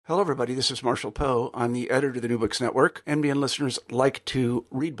Hello, everybody. This is Marshall Poe. I'm the editor of the New Books Network. NBN listeners like to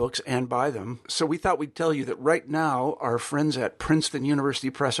read books and buy them. So we thought we'd tell you that right now, our friends at Princeton University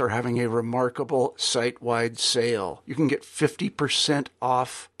Press are having a remarkable site-wide sale. You can get 50%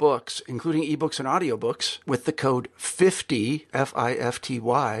 off books, including ebooks and audiobooks, with the code 50,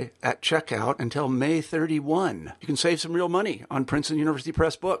 F-I-F-T-Y, at checkout until May 31. You can save some real money on Princeton University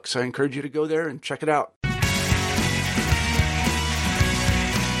Press books. I encourage you to go there and check it out.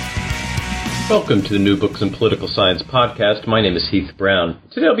 Welcome to the New Books in Political Science podcast. My name is Heath Brown.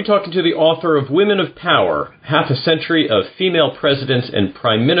 Today I'll be talking to the author of Women of Power, Half a Century of Female Presidents and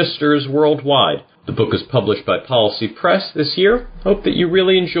Prime Ministers Worldwide. The book is published by Policy Press this year. Hope that you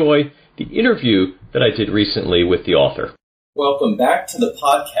really enjoy the interview that I did recently with the author. Welcome back to the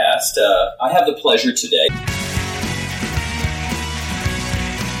podcast. I have the pleasure today.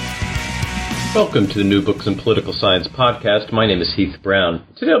 Welcome to the New Books in Political Science podcast. My name is Heath Brown.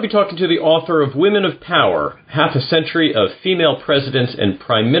 Today I'll be talking to the author of Women of Power, Half a Century of Female Presidents and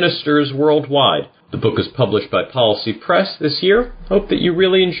Prime Ministers Worldwide. The book is published by Policy Press this year. Hope that you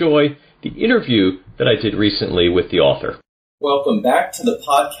really enjoy the interview that I did recently with the author. Welcome back to the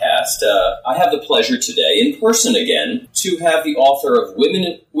podcast. I have the pleasure today, in person again, to have the author of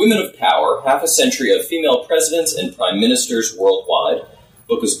Women of Power, Half a Century of Female Presidents and Prime Ministers Worldwide.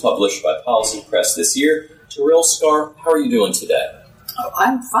 The book is published by Policy Press this year. Terrell Scarr, how are you doing today? Oh,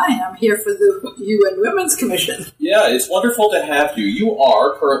 I'm fine. I'm here for the UN Women's Commission. Yeah, it's wonderful to have you. You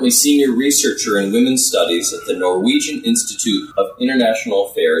are currently senior researcher in women's studies at the Norwegian Institute of International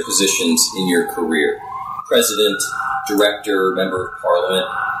Affairs. Positions in your career: president, director, member of parliament.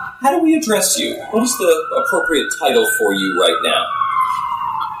 How do we address you? What is the appropriate title for you right now?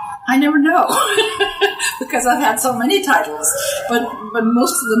 I never know, because I've had so many titles, but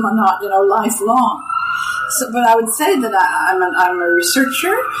most of them are not, lifelong. So, but I would say that I'm a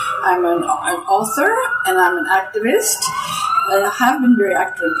researcher, I'm an author, and I'm an activist. I have been very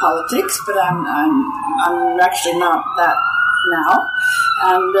active in politics, but I'm actually not that now.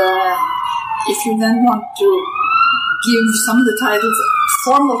 And if you then want to give some of the titles,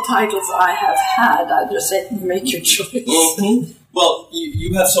 formal titles I have had, I just say make your choice. Mm-hmm. Well,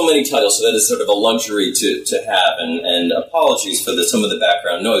 you have so many titles, so that is sort of a luxury to have, and apologies for some of the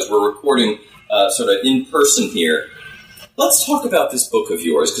background noise. We're recording sort of in person here. Let's talk about this book of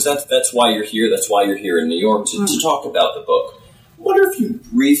yours, because that's why you're here. That's why you're here in New York, to talk about the book. I wonder if you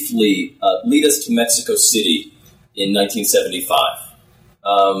briefly lead us to Mexico City in 1975,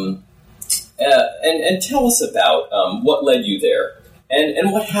 and tell us about what led you there,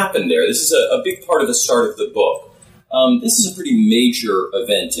 and what happened there. This is a big part of the start of the book. This is a pretty major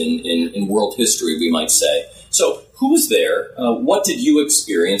event in world history, we might say. So, who was there? What did you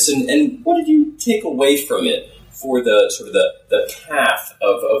experience, and what did you take away from it for the sort of the path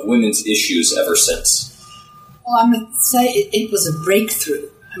of women's issues ever since? Well, I'm going to say it was a breakthrough.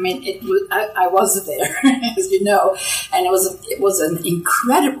 I mean, I was there, as you know, and it was an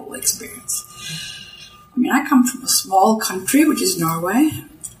incredible experience. I mean, I come from a small country, which is Norway.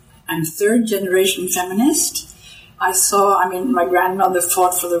 I'm third-generation feminist. My grandmother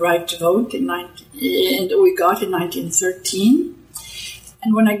fought for the right to vote in 1913.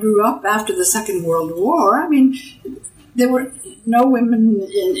 And when I grew up after the Second World War, there were no women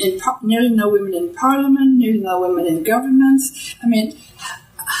nearly no women in parliament, nearly no women in governments.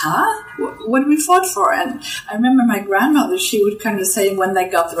 What we fought for? And I remember my grandmother, she would kind of say when they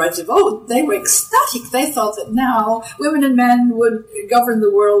got the right to vote, they were ecstatic. They thought that now women and men would govern the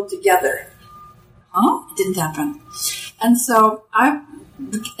world together. It didn't happen. And so I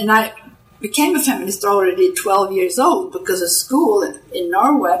became a feminist already at 12 years old because at school in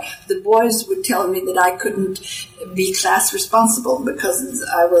Norway, the boys would tell me that I couldn't be class responsible because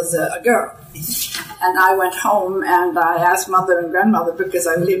I was a girl. And I went home and I asked mother and grandmother, because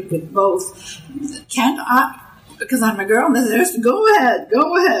I lived with both, can't I? Because I'm a girl, and they said, go ahead.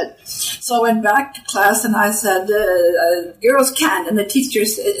 So I went back to class and I said, girls can. And the teacher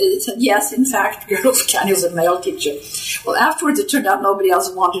said, yes, in fact, girls can. He was a male teacher. Well, afterwards it turned out nobody else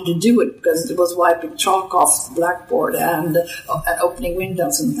wanted to do it because it was wiping chalk off the blackboard and opening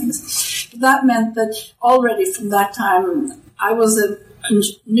windows and things. But that meant that already from that time I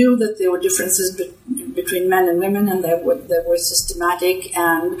knew that there were differences between men and women, and they were systematic,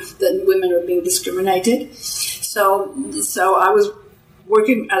 and that women were being discriminated. So I was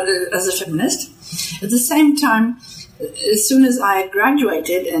working as a feminist. At the same time, as soon as I had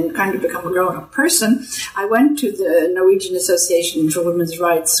graduated and kind of become a grown-up person, I went to the Norwegian Association for Women's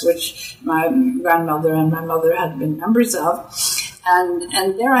Rights, which my grandmother and my mother had been members of.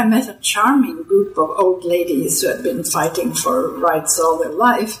 And there I met a charming group of old ladies who had been fighting for rights all their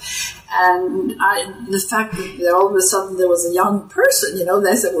life. And the fact that all of a sudden there was a young person, they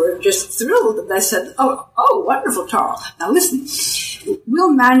were just thrilled. And they said, oh, wonderful, Tarl. Now listen,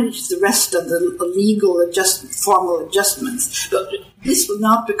 we'll manage the rest of the legal formal adjustments. But this will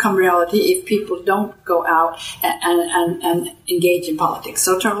not become reality if people don't go out and engage in politics.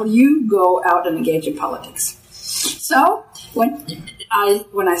 So, Tarl, you go out and engage in politics. So when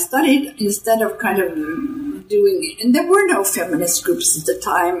I studied, instead of kind of doing, and there were no feminist groups at the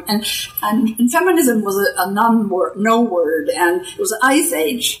time, and feminism was a no word, and it was an ice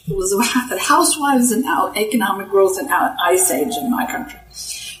age. It was about housewives and economic growth and ice age in my country.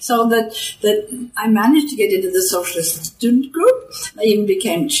 So that I managed to get into the Socialist Student Group. I even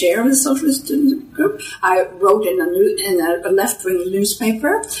became chair of the Socialist Student Group. I wrote in a left-wing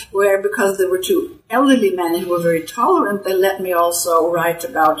newspaper where, because there were two elderly men who were very tolerant, they let me also write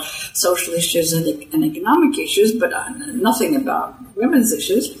about social issues and economic issues, but nothing about women's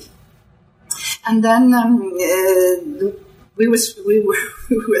issues. And then we were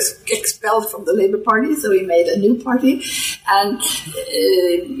expelled from the Labour Party, so we made a new party. And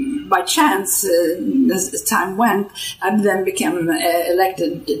by chance, as time went, I then became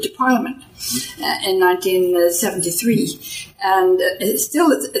elected to Parliament in 1973. And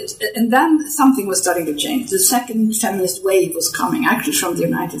and then something was starting to change. The second feminist wave was coming, actually from the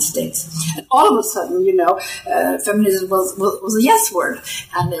United States. And all of a sudden, feminism was a yes word,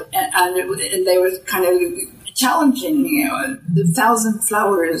 and they were kind of challenging, the 1,000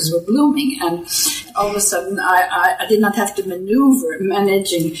 flowers were blooming, and all of a sudden I did not have to maneuver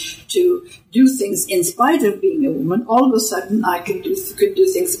managing to do things in spite of being a woman. All of a sudden I could do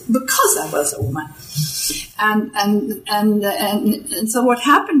things because I was a woman. And so what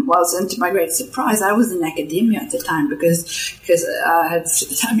happened was, and to my great surprise, I was in academia at the time because I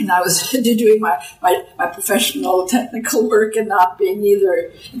was doing my professional technical work and not being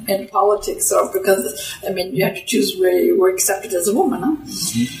either in politics or because, you had to choose where you were accepted as a woman. Huh?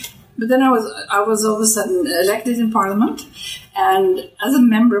 Mm-hmm. But then I was all of a sudden elected in Parliament, and as a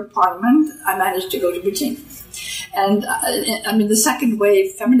member of Parliament, I managed to go to Beijing. And the second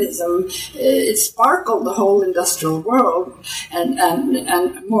wave feminism, it sparkled the whole industrial world, and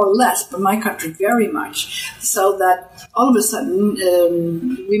more or less, but my country very much. So that all of a sudden,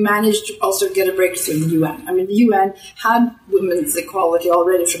 we managed to also get a breakthrough in the UN. The UN had women's equality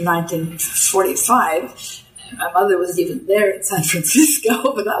already from 1945. My mother was even there in San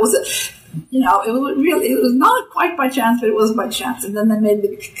Francisco, but that was it was not quite by chance, but it was by chance. And then they made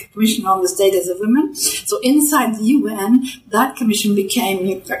the Commission on the Status of Women. So inside the UN, that commission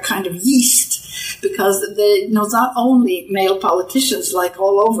became a kind of yeast, because not only male politicians like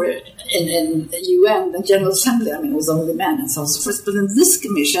all over in the UN, the General Assembly, it was only men and so forth. But in this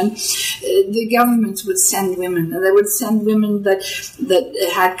commission, the governments would send women, and they would send women that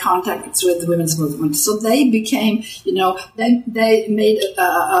had contacts with the women's movement. So they became, they made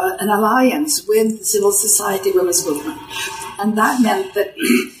an alliance with the civil society women's movement. And that meant that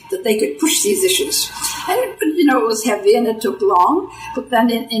they could push these issues. And it was heavy and it took long. But then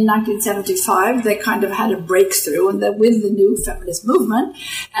in 1975, they kind of had a breakthrough, and then with the new feminist movement.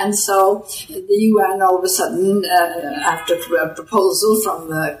 And so the UN all of a sudden, after a proposal from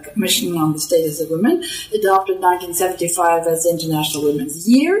the Commission on the Status of Women, adopted 1975 as International Women's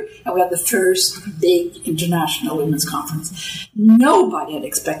Year, and we had the first big international women's conference. Nobody had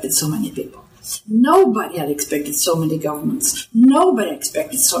expected so many people. Nobody had expected so many governments. Nobody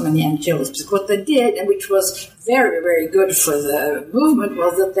expected so many NGOs. Because what they did, and which was very, very good for the movement,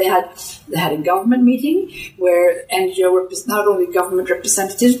 was that they had a government meeting where not only government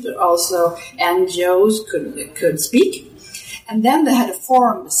representatives, but also NGOs could speak. And then they had a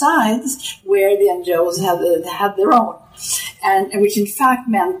forum besides where the NGOs had their own. And which in fact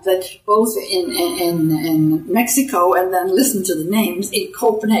meant that both in Mexico, and then listen to the names, in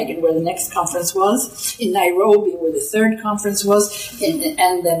Copenhagen, where the next conference was, in Nairobi, where the third conference was, and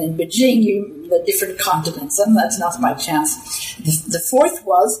then in Beijing, the different continents, and that's not by chance. The fourth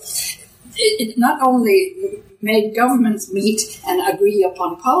was, it not only made governments meet and agree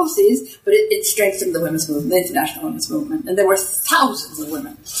upon policies, but it strengthened the women's movement, the international women's movement. And there were thousands of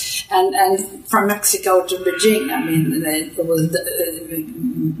women. And from Mexico to Beijing, it was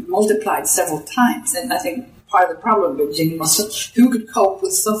multiplied several times. And I think part of the problem in Beijing was who could cope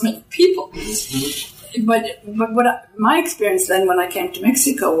with so many people. But my experience then when I came to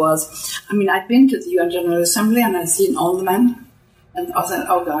Mexico was, I'd been to the UN General Assembly and I'd seen all the men. And I thought,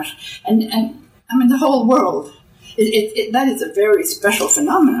 oh gosh. And the whole world, that is a very special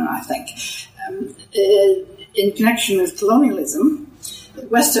phenomenon, I think. in connection with colonialism,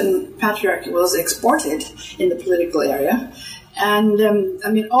 Western patriarchy was exported in the political area. And,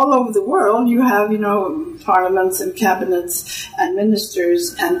 all over the world, you have, parliaments and cabinets and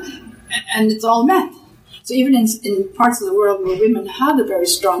ministers, and it's all men. So even in parts of the world where women had a very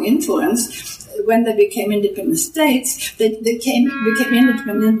strong influence, when they became independent states, they became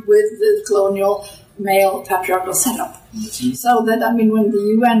independent with the colonial male patriarchal setup. Mm-hmm. So that, when the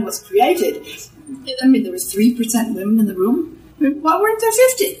UN was created, there was 3% women in the room. Why weren't there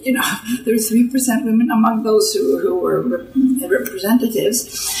 50? There were 3% women among those who were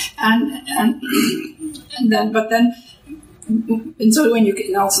representatives, and so when you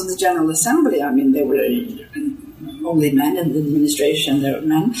get also the General Assembly, there were only men in the administration. There were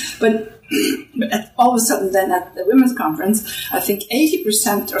men, but all of a sudden, then at the Women's Conference, I think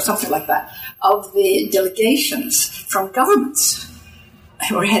 80% or something like that of the delegations from governments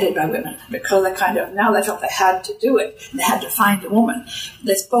were headed by women, because now they felt they had to do it. They had to find a woman.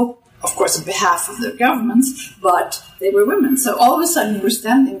 They spoke, of course, on behalf of their governments, but they were women. So all of a sudden you were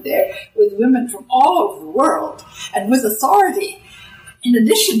standing there with women from all over the world and with authority, in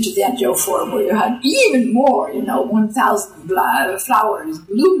addition to the NGO Forum, where you had even more, 1,000 flowers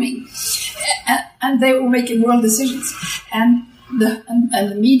blooming, and they were making world decisions. And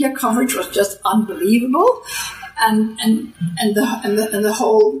the media coverage was just unbelievable. And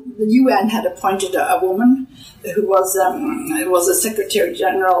the UN had appointed a woman who was a Secretary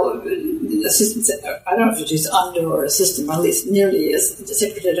General, assistant. I don't know if she's under or assistant, but at least nearly as the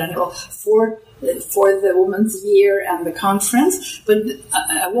Secretary General for the Women's Year and the conference. But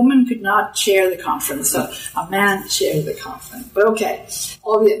a woman could not chair the conference, so a man chaired the conference. But okay,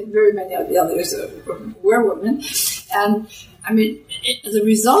 very many of the others were women, and as a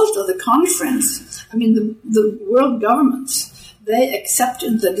result of the conference, the world governments, they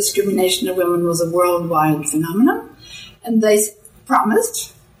accepted that discrimination of women was a worldwide phenomenon, and they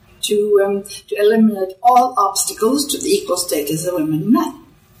promised to eliminate all obstacles to the equal status of women and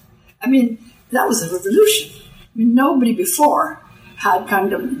men. That was a revolution. Nobody before had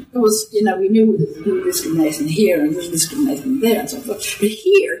it was, we knew there was discrimination here and there was discrimination there and so forth. But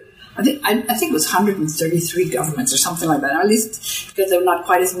here, I think it was 133 governments or something like that, at least because there were not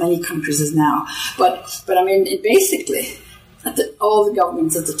quite as many countries as now. But basically, all the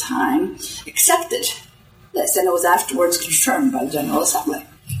governments at the time accepted this, and it was afterwards confirmed by the General Assembly.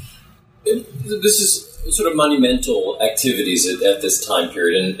 This is sort of monumental activities at this time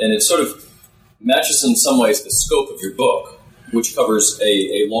period, and it sort of matches in some ways the scope of your book, which covers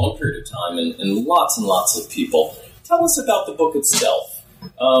a long period of time and lots of people. Tell us about the book itself.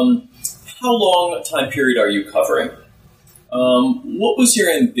 How long a time period are you covering? What was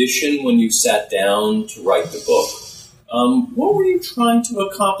your ambition when you sat down to write the book? What were you trying to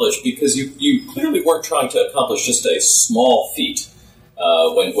accomplish? Because you clearly weren't trying to accomplish just a small feat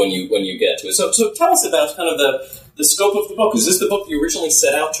when you get to it. So tell us about kind of the scope of the book. Is this the book you originally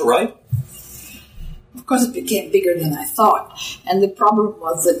set out to write? Of course, it became bigger than I thought. And the problem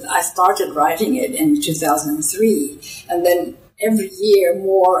was that I started writing it in 2003, and then every year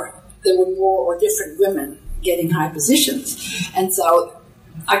there were more or different women getting high positions. And so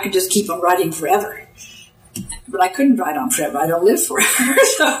I could just keep on writing forever. But I couldn't write on forever. I don't live forever.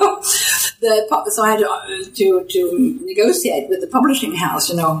 So I had to negotiate with the publishing house,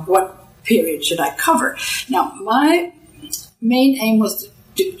 what period should I cover. Now, my main aim was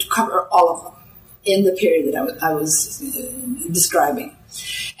to cover all of them in the period that I was describing.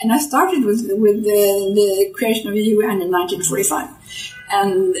 And I started with the creation of the UN in 1945,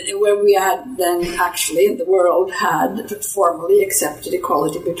 and where we had then actually, the world had formally accepted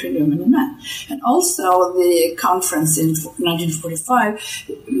equality between women and men. And also the conference in 1945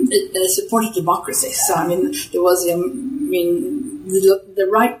 supported democracy. So, there was, the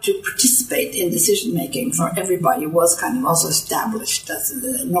right to participate in decision-making for everybody was kind of also established as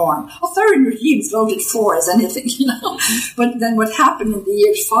the norm. Authoritarian regimes voted for as anything, But then what happened in the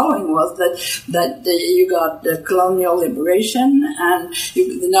years following was that you got the colonial liberation, and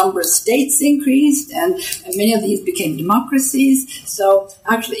the number of states increased, and many of these became democracies. So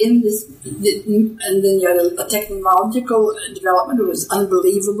actually in this, and then you had a technological development that was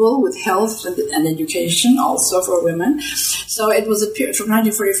unbelievable with health and education also for women. So it was a period from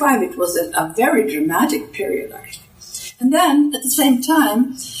 1945. It was a very dramatic period, actually. And then, at the same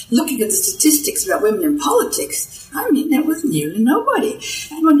time, looking at the statistics about women in politics, there was nearly nobody.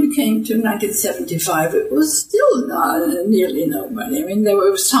 And when you came to 1975, it was still nearly nobody. There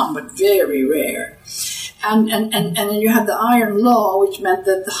were some, but very rare. And then you had the Iron Law, which meant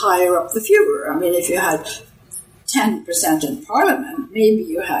that the higher up, the fewer. If you had 10% in parliament, maybe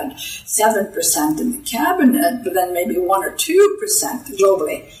you had 7% in the cabinet, but then maybe 1 or 2%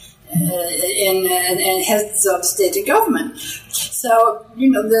 globally in heads of state and government. So,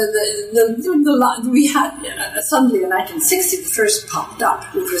 we had suddenly in 1960 the first popped up,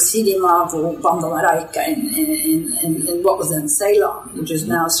 which was Sidimov or Bandamaraika in what was then Ceylon, which is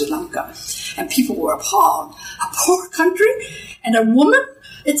now Sri Lanka. And people were appalled. A poor country and a woman?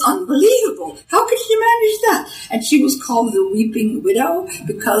 It's unbelievable. How could she manage that? And she was called the Weeping Widow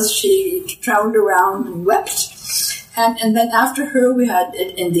because she traveled around and wept. And then after her, we had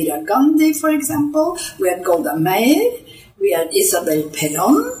Indira Gandhi, for example. We had Golda Meir. We had Isabel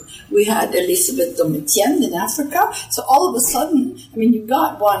Perón. We had Elisabeth Domitienne in Africa. So all of a sudden, you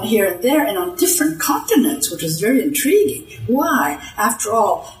got one here and there and on different continents, which was very intriguing. Why? After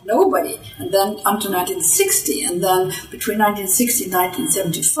all, nobody. And then until 1960, and then between 1960 and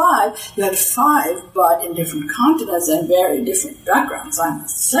 1975, you had 5, but in different continents and very different backgrounds, I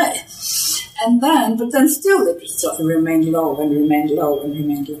must say. But then still it remained low and remained low and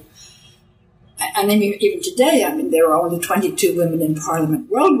remained low. And even today, there are only 22 women in parliament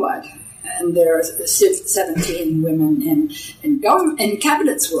worldwide, and there are 17 women in government, in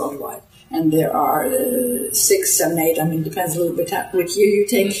cabinets worldwide, and there are 6, 7, 8. Depends a little bit which year you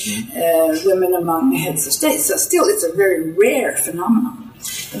take. Women among heads of state. So still, it's a very rare phenomenon.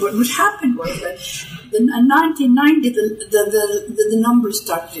 And what happened was that in 1990, the numbers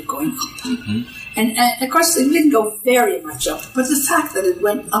started going up. Mm-hmm. And of course, it didn't go very much up, but the fact that it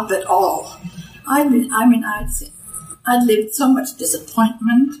went up at all, I'd lived so much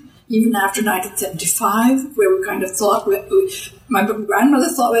disappointment, even after 1975, where we kind of thought, my grandmother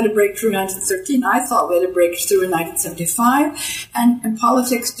thought we had a breakthrough in 1913, I thought we had a breakthrough in 1975, and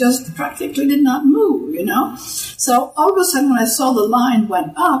politics just practically did not move, So all of a sudden, when I saw the line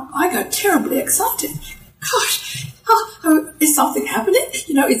went up, I got terribly excited. Gosh, is something happening? Is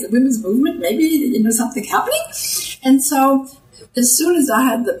the women's movement maybe, something happening? And so as soon as I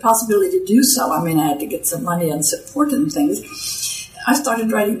had the possibility to do so, I had to get some money and support and things, I started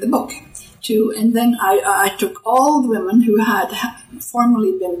writing the book. And then I took all the women who had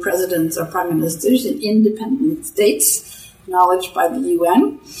formerly been presidents or prime ministers in independent states, acknowledged by the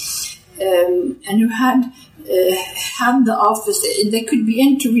UN, and who had the office. They could be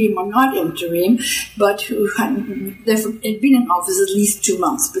interim or not interim, but who had been in office at least 2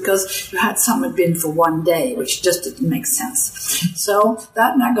 months, because you had some had been for 1 day, which just didn't make sense. So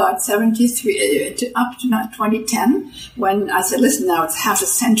that I got 73 up to 2010, when I said, listen, now it's half a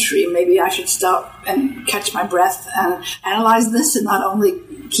century, maybe I should stop and catch my breath and analyze this, and not only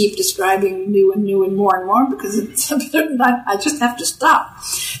keep describing new and more, because I just have to stop.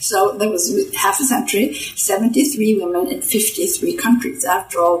 So there was half a century, 73 women in 53 countries.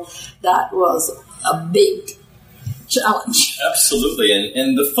 After all, that was a big challenge. Absolutely,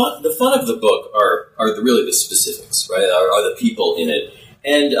 and the fun of the book are really the specifics, right? Are the people in it.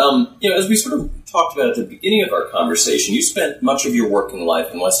 And as we sort of talked about at the beginning of our conversation, you spent much of your working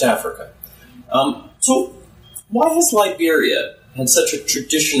life in West Africa. So why has Liberia had such a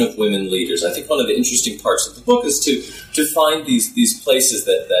tradition of women leaders? I think one of the interesting parts of the book is to find these places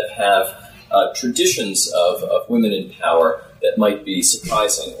that have traditions of women in power that might be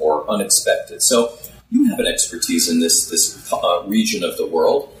surprising or unexpected. So you have an expertise in this region of the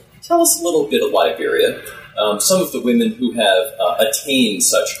world. Tell us a little bit of Liberia, some of the women who have attained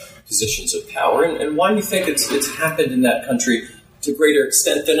such positions of power, and why you think it's happened in that country to a greater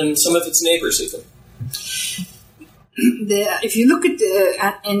extent than in some of its neighbors even. If you look at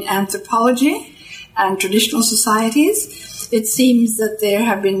in anthropology and traditional societies, it seems that there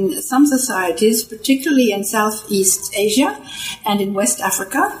have been some societies, particularly in Southeast Asia and in West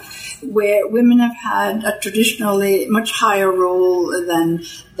Africa, where women have had a traditionally much higher role than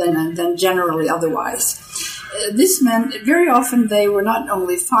generally otherwise. This meant very often they were not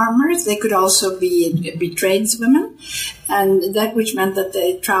only farmers, they could also be tradeswomen, and that which meant that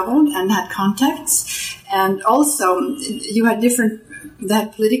they traveled and had contacts. And also you had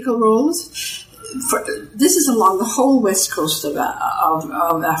that political roles. This is along the whole west coast of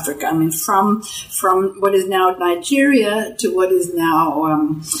Africa. From what is now Nigeria to what is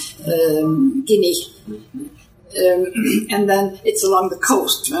now Guinea. And then it's along the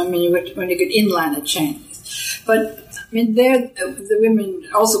coast. When you get inland, it changes. But there the women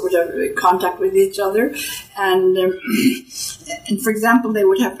also would have contact with each other, and for example, they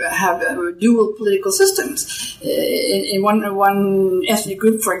would have dual political systems. In one ethnic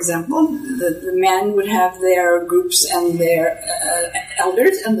group, for example, the men would have their groups and their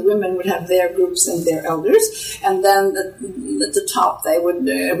elders, and the women would have their groups and their elders, and then at the top they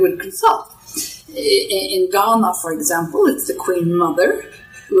would consult. In Ghana, for example, it's the Queen Mother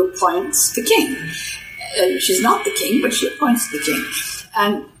who appoints the king. She's not the king, but she appoints the king.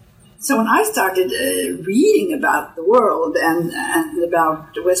 And so when I started reading about the world and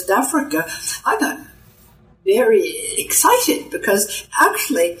about West Africa, I got very excited because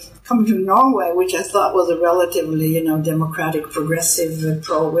actually coming from Norway, which I thought was a relatively, democratic, progressive,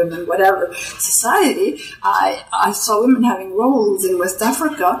 pro-women, whatever society, I saw women having roles in West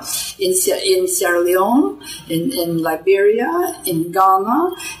Africa, in Sierra Leone, in Liberia, in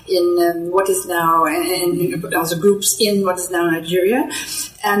Ghana, in what is now, and also groups in what is now Nigeria,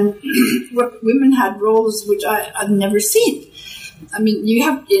 and women had roles which I'd never seen. I mean,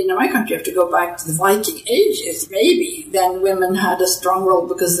 in my country, you have to go back to the Viking ages, maybe. Then women had a strong role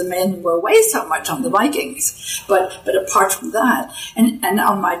because the men were away so much on the Vikings. But apart from that, and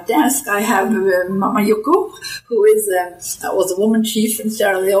on my desk, I have Mama Yoko, who was a woman chief in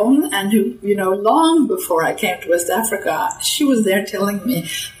Sierra Leone, and who, long before I came to West Africa, she was there telling me,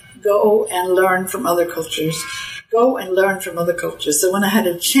 go and learn from other cultures. Go and learn from other cultures. So when I had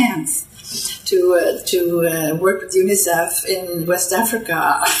a chance to work with UNICEF in West Africa,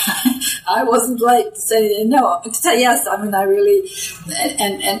 I wasn't like to say no, to say yes. I mean, I really,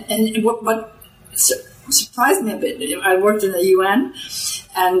 and what surprised me a bit, I worked in the UN,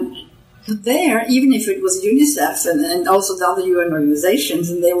 and there, even if it was UNICEF and also the other UN organizations,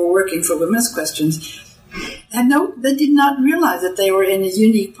 and they were working for women's questions, they did not realize that they were in a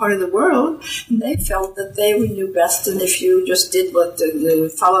unique part of the world, and they felt that they knew best, and if you just did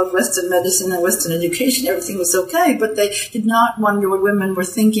followed Western medicine and Western education, everything was okay, but they did not wonder what women were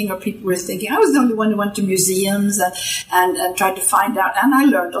thinking or people were thinking. I was the only one who went to museums and tried to find out, and I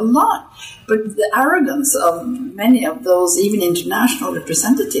learned a lot. But the arrogance of many of those, even international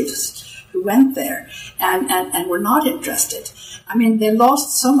representatives who went there and were not interested, I mean, they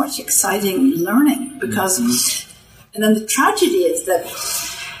lost so much exciting learning because, and then the tragedy is that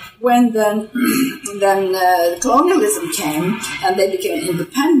when then colonialism came and they became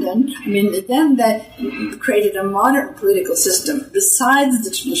independent, I mean, then they created a modern political system besides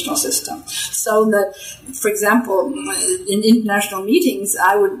the traditional system. So that, for example, in international meetings,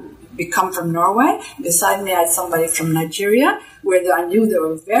 I would come from Norway. Beside me, I had somebody from Nigeria, where I knew there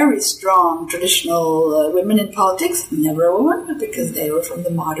were very strong traditional women in politics, never a woman, because they were from the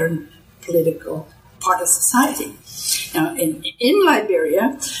modern political part of society. Now, in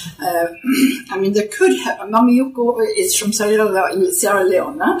Liberia, I mean, there could have, Mama Yoko is from Sierra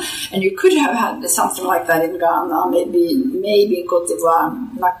Leone, and you could have had something like that in Ghana, maybe in Cote d'Ivoire,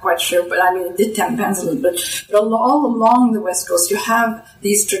 I'm not quite sure, but I mean, it depends a little bit. But all along the West Coast, you have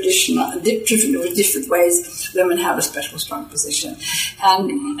these different ways women have a special strong position.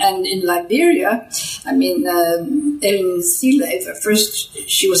 And in Liberia, I mean, Ellen Sealave, first,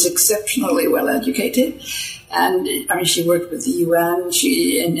 she was exceptionally well educated. And I mean, she worked with the UN.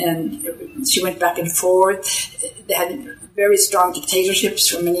 She went back and forth. They had very strong dictatorships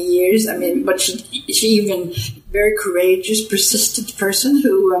for many years. I mean, but she even very courageous, persistent person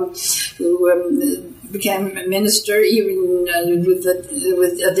who became a minister even with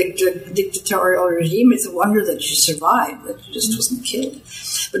a dictatorial regime. It's a wonder that she survived, that she just wasn't killed.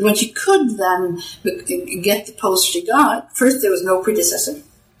 But when she could then get the post she got, first there was no predecessor.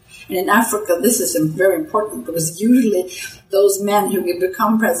 And in Africa, this is very important because usually those men who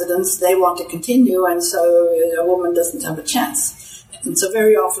become presidents, they want to continue, and so a woman doesn't have a chance. And so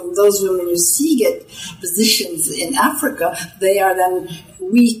very often those women you see get positions in Africa, they are then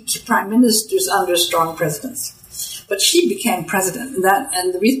weak prime ministers under strong presidents. But she became president,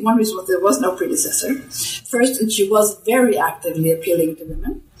 and one reason was there was no predecessor. First, and she was very actively appealing to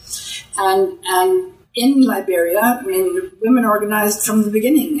women, and in Liberia, I mean, women organized from the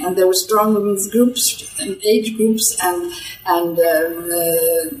beginning, and there were strong women's groups, and age groups, and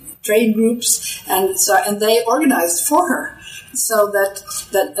trade groups, and they organized for her, so that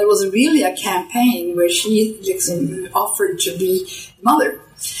it was really a campaign where she offered to be mother.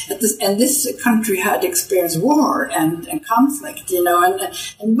 And this country had experienced war and conflict,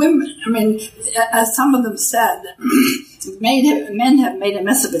 and women, I mean, as some of them said, men have made a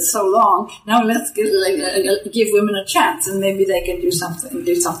mess of it so long, now let's give women a chance and maybe they can do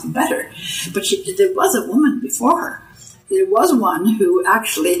something better. But there was a woman before her. There was one who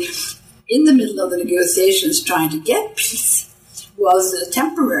actually, in the middle of the negotiations trying to get peace, was a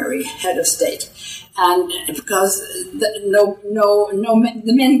temporary head of state. And because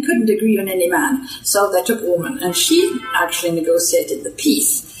the men couldn't agree on any man, so they took a woman, and she actually negotiated the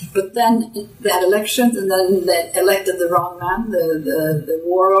peace. But then they had elections, and then they elected the wrong man, the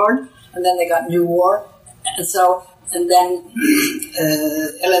warlord, and then they got new war, and then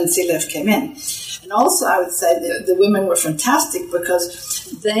Ellen Sealave came in. And also, I would say the women were fantastic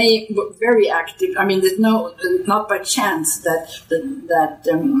because they were very active. I mean, there's not by chance that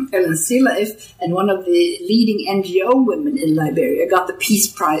Ellen Sirleaf and one of the leading NGO women in Liberia got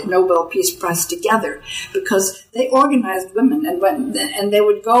the Nobel Peace Prize together, because they organized women and they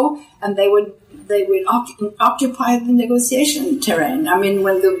would go and they would occupy the negotiation terrain. I mean,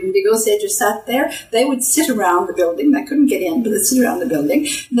 when the negotiators sat there, they would sit around the building. They couldn't get in, but they'd sit around the building.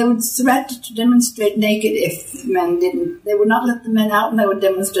 They would threaten to demonstrate naked if men didn't. They would not let the men out, and they would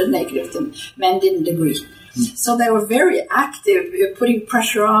demonstrate naked if the men didn't agree. So they were very active, putting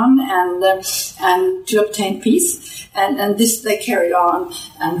pressure on and to obtain peace. And this they carried on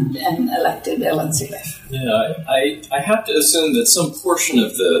and elected Ellen Sirleaf. Yeah, I have to assume that some portion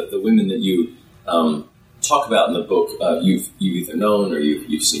of the women that you talk about in the book, you've either known or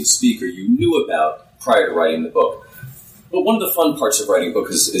you've seen speak or you knew about prior to writing the book. But one of the fun parts of writing a book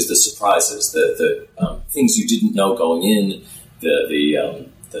is the surprises, the things you didn't know going in,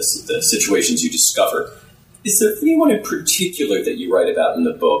 the situations you discover. Is there anyone in particular that you write about in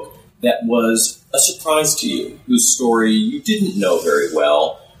the book that was a surprise to you, whose story you didn't know very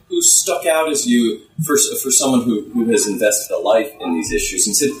well, who stuck out as you for someone who has invested a life in these issues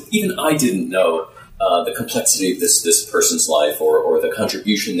and said, even I didn't know the complexity of this person's life or the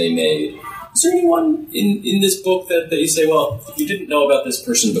contribution they made? Is there anyone in this book that you say, well, if you didn't know about this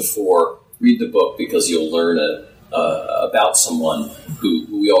person before, read the book because you'll learn about someone who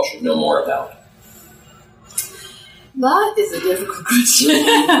we all should know more about? That is a difficult question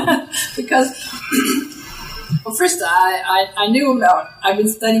because, well, first I knew about. I've been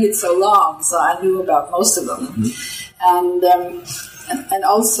studying it so long, so I knew about most of them, and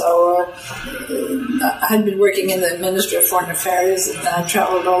also I had been working in the Ministry of Foreign Affairs, and I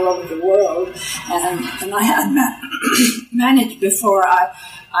traveled all over the world, and I had managed before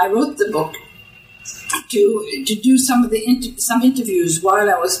I wrote the book to do some interviews while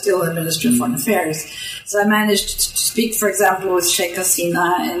I was still in the Ministry of Foreign Affairs. So I managed to speak, for example, with Sheikh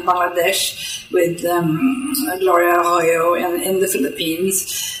Hasina in Bangladesh, with Gloria Arroyo in the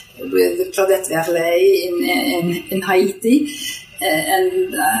Philippines, with Claudette Verlet in Haiti.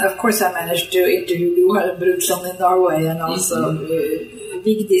 And of course I managed to interview Johan Brundtland in Norway and also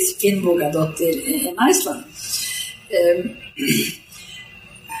Vigdis Finnbogadottir in Iceland.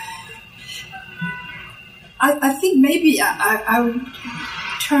 I think maybe I would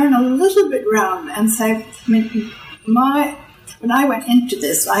turn a little bit round and say, I mean, when I went into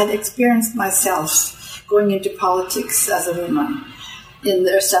this, I had experienced myself going into politics as a woman in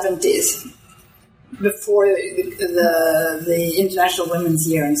the 70s, before the International Women's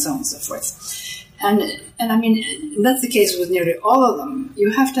Year and so on and so forth. And I mean, that's the case with nearly all of them. You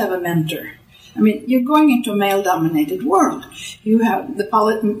have to have a mentor. I mean, you're going into a male-dominated world. You have the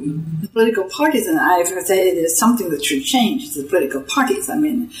political parties, and I say there's something that should change. It's the political parties. I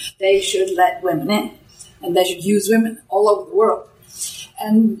mean, they should let women in, and they should use women all over the world.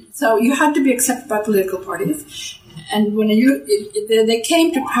 And so you had to be accepted by political parties. And when they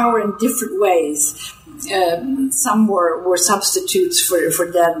came to power in different ways. Some were substitutes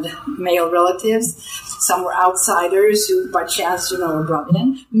for dead male relatives. Some were outsiders who, by chance, were brought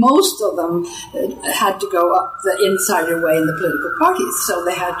in. Most of them had to go up the insider way in the political parties, so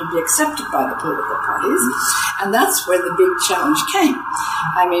they had to be accepted by the political parties. And that's where the big challenge came.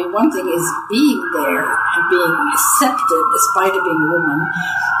 I mean, one thing is being there and being accepted despite of being a woman,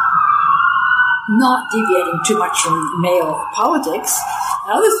 not deviating too much from male politics.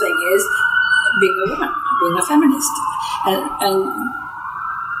 Another thing is being a woman, being a feminist. And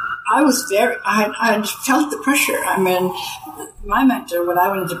I felt the pressure. I mean, my mentor, when I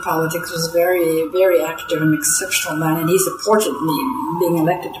went into politics, was a very, very active and exceptional man, and he supported me being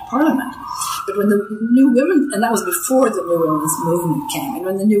elected to parliament. But when the New Women, and that was before the New Women's Movement came, and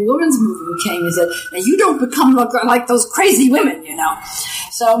when the New Women's Movement came, he said, now you don't become like those crazy women,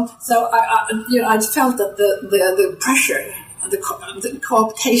 So I felt that the pressure, the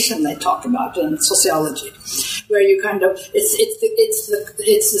cooptation they talk about in sociology, where you kind of it's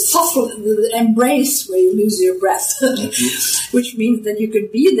the subtle the embrace where you lose your breath, which means that you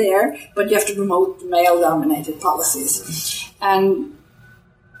could be there, but you have to promote male-dominated policies. And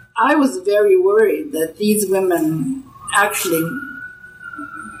I was very worried that these women actually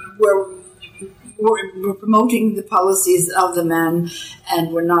were promoting the policies of the men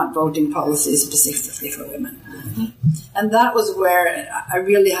and were not voting policies specifically for women. Mm-hmm. And that was where I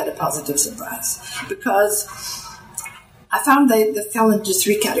really had a positive surprise, because I found they fell into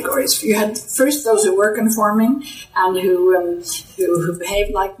three categories. You had first those who were conforming and who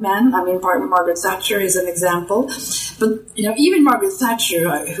behaved like men. I mean, Margaret Thatcher is an example. But, even Margaret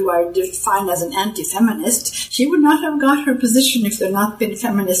Thatcher, who I define as an anti-feminist, she would not have got her position if there had not been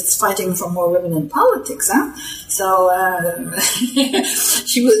feminists fighting for more women in politics, huh? So,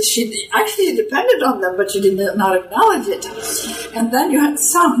 she actually depended on them, but she did not acknowledge it. And then you had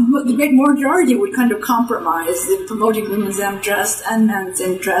the great majority would kind of compromise in promoting women's interest and men's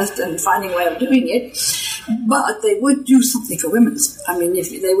interest and finding a way of doing it. But they would do something for women. I mean,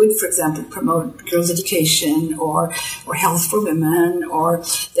 if they would, for example, promote girls' education or health for women, or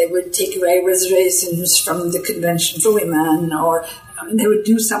they would take away reservations from the Convention for Women, or they would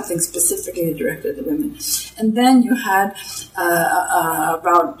do something specifically directed at women. And then you had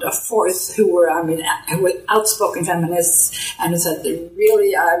about a fourth who were outspoken feminists and who said,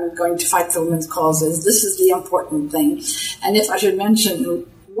 really, I'm going to fight for women's causes. This is the important thing. And if I should mention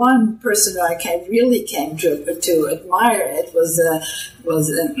one person who I really came to admire it was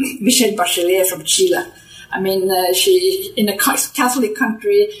Michelle Bachelet from Chile. I mean, she in a Catholic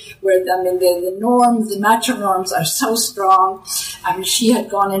country where the norms, the macho norms are so strong. I mean, she had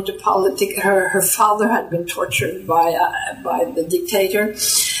gone into politics. Her father had been tortured by the dictator,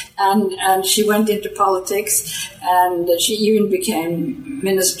 and she went into politics, and she even became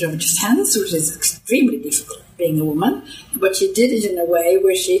Minister of Defense, which is extremely difficult being a woman. But she did it in a way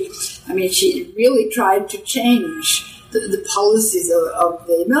where she really tried to change the policies of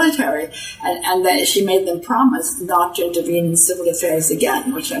the military, and that she made them promise not to intervene in civil affairs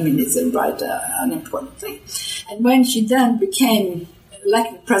again, which is an important thing. And when she then became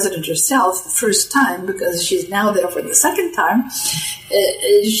elected president herself the first time, because she's now there for the second time,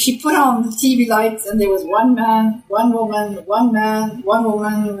 she put on the TV lights, and there was one man, one woman, one man, one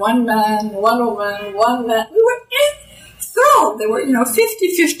woman, one man, one woman, one man. We were enthralled. They were,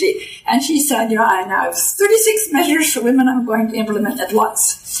 50-50. And she said, I now have 36 measures for women I'm going to implement at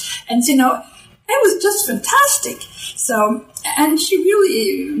once. And, it was just fantastic. So, and she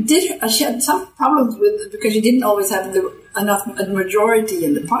really did, she had some problems with it because she didn't always have enough majority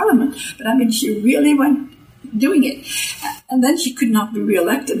in the parliament. But, she really went doing it. And then she could not be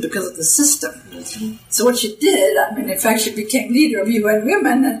reelected because of the system. Mm-hmm. So what she did, in fact, she became leader of UN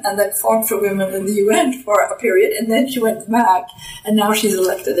Women and then fought for women in the UN for a period. And then she went back, and now she's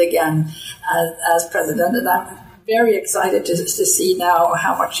elected again as president. And I'm very excited to see now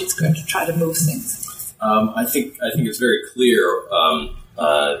how much she's going to try to move things. I think it's very clear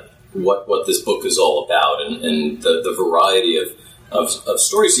what this book is all about, and the variety of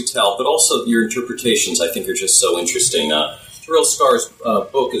stories you tell, but also your interpretations, I think, are just so interesting. Terrell Starr's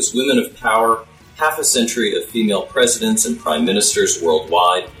book is Women of Power, Half a Century of Female Presidents and Prime Ministers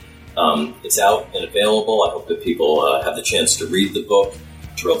Worldwide. It's out and available. I hope that people have the chance to read the book.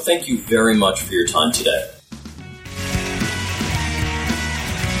 Terrell, thank you very much for your time today.